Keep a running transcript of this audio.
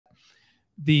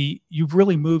you've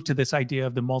really moved to this idea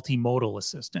of the multimodal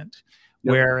assistant.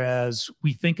 Yep. Whereas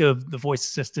we think of the voice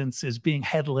assistants as being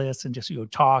headless and just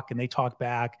talk and they talk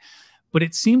back. But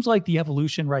it seems like the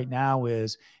evolution right now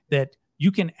is that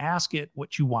you can ask it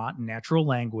what you want in natural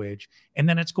language, and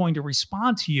then it's going to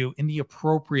respond to you in the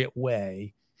appropriate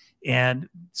way. And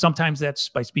sometimes that's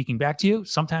by speaking back to you.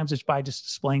 Sometimes it's by just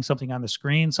displaying something on the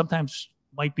screen. Sometimes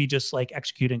might be just like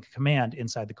executing a command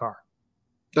inside the car.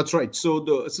 That's right. So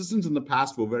the assistants in the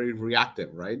past were very reactive,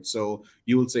 right? So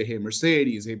you will say, "Hey,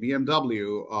 Mercedes, hey,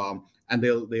 BMW," and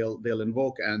they'll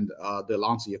invoke and they'll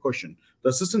answer your question. The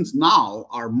assistants now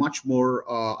are much more,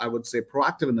 I would say,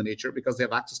 proactive in the nature because they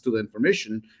have access to the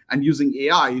information. And using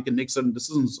AI, you can make certain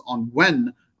decisions on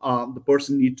when the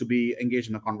person needs to be engaged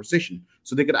in a conversation.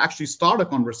 So they could actually start a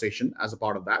conversation as a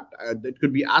part of that. It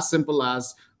could be as simple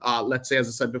as, let's say, as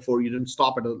I said before, you didn't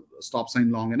stop at a stop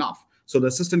sign long enough. So the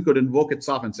assistant could invoke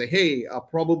itself and say, "Hey,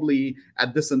 probably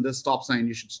at this and this stop sign,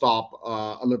 you should stop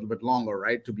a little bit longer,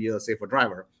 right, to be a safer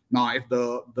driver." Now, if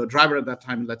the driver at that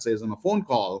time, let's say, is on a phone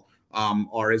call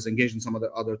or is engaged in some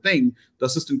other thing, the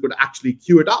assistant could actually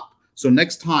queue it up. So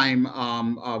next time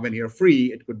when you're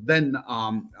free, it could then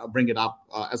bring it up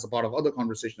as a part of other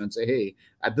conversation and say, "Hey,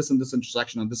 at this and this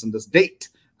intersection on this and this date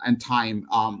and time,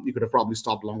 you could have probably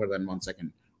stopped longer than 1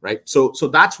 second." Right. So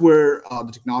that's where the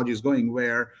technology is going,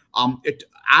 where it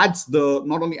adds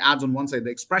not only adds on one side the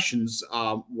expressions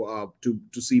to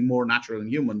seem more natural and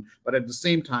human, but at the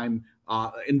same time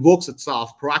invokes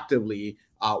itself proactively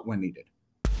when needed.